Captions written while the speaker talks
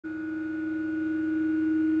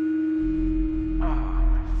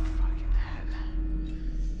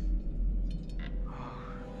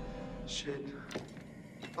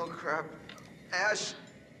crap. Ash!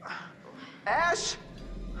 Ash!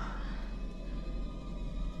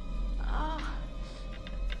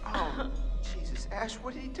 Oh, Jesus, Ash,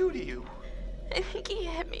 what did he do to you? I think he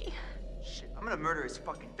hit me. Shit, I'm gonna murder his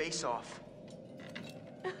fucking face off.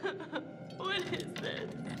 What is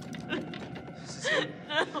this? This is him.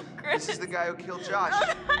 No, Chris. This is the guy who killed Josh.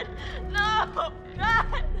 God, no,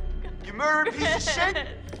 God. You murdered piece of shit!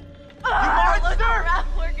 You monster! Look around,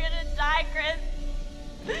 we're gonna die, Chris.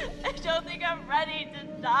 I don't think I'm ready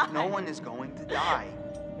to die. No one is going to die.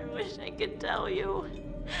 I wish I could tell you.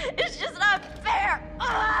 It's just not fair.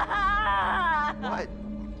 What?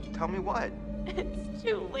 Tell me what? It's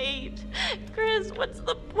too late. Chris, what's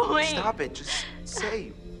the point? Stop it, just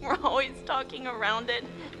say. We're always talking around it.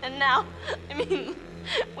 And now, I mean,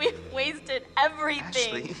 we've wasted everything.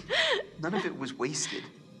 Ashley, none of it was wasted.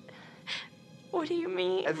 What do you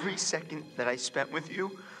mean? Every second that I spent with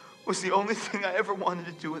you was the only thing I ever wanted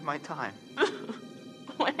to do with my time.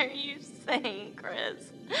 What are you saying,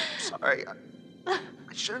 Chris? Sorry, I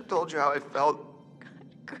should have told you how I felt. God,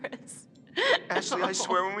 Chris. Ashley, I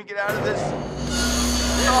swear when we get out of this...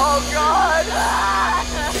 Oh, God!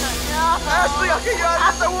 No. Ashley, I'll get you out of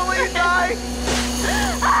this. I won't let you die!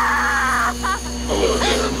 Hello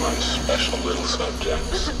there, my special little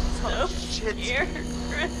subjects. So Shit. scared,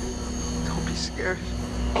 Chris. Don't be scared.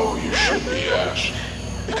 Oh, you should be, Ash.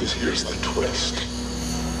 Because here's the twist.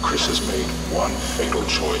 Chris has made one fatal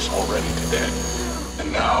choice already today.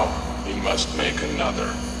 And now, he must make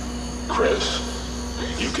another. Chris,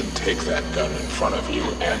 you can take that gun in front of you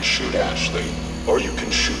and shoot Ashley, or you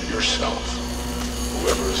can shoot yourself.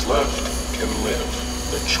 Whoever is left can live.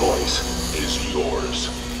 The choice is yours.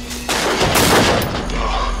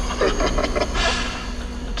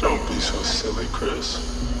 Don't be so silly, Chris.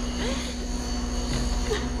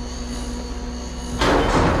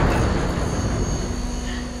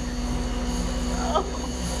 Oh,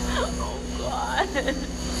 God.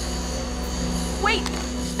 Wait,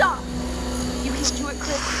 stop. You can do it,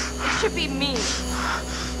 Chris. It should be me.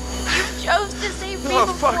 You chose to save me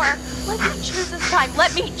before. Fuck. Let me choose this time.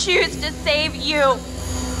 Let me choose to save you.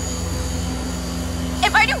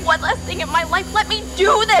 If I do one last thing in my life, let me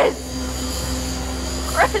do this.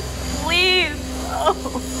 Chris, please. Oh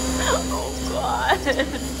God.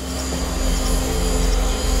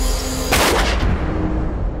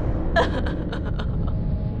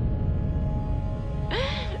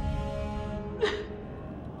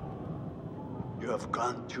 You have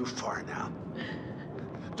gone too far now.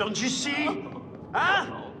 Don't you see? Huh?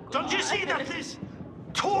 Don't you see that this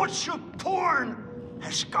torture porn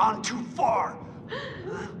has gone too far?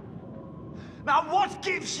 Huh? Now what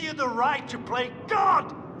gives you the right to play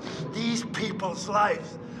God in these people's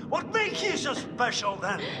lives? What makes you so special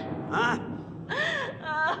then? Huh?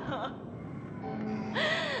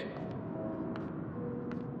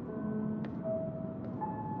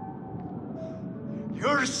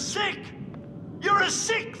 You're sick! You're a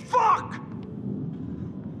sick fuck!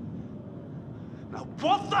 Now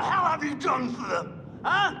what the hell have you done to them?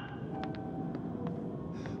 Huh?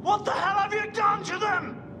 What the hell have you done to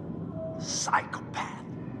them? Psychopath.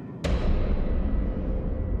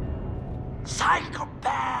 Psychopath.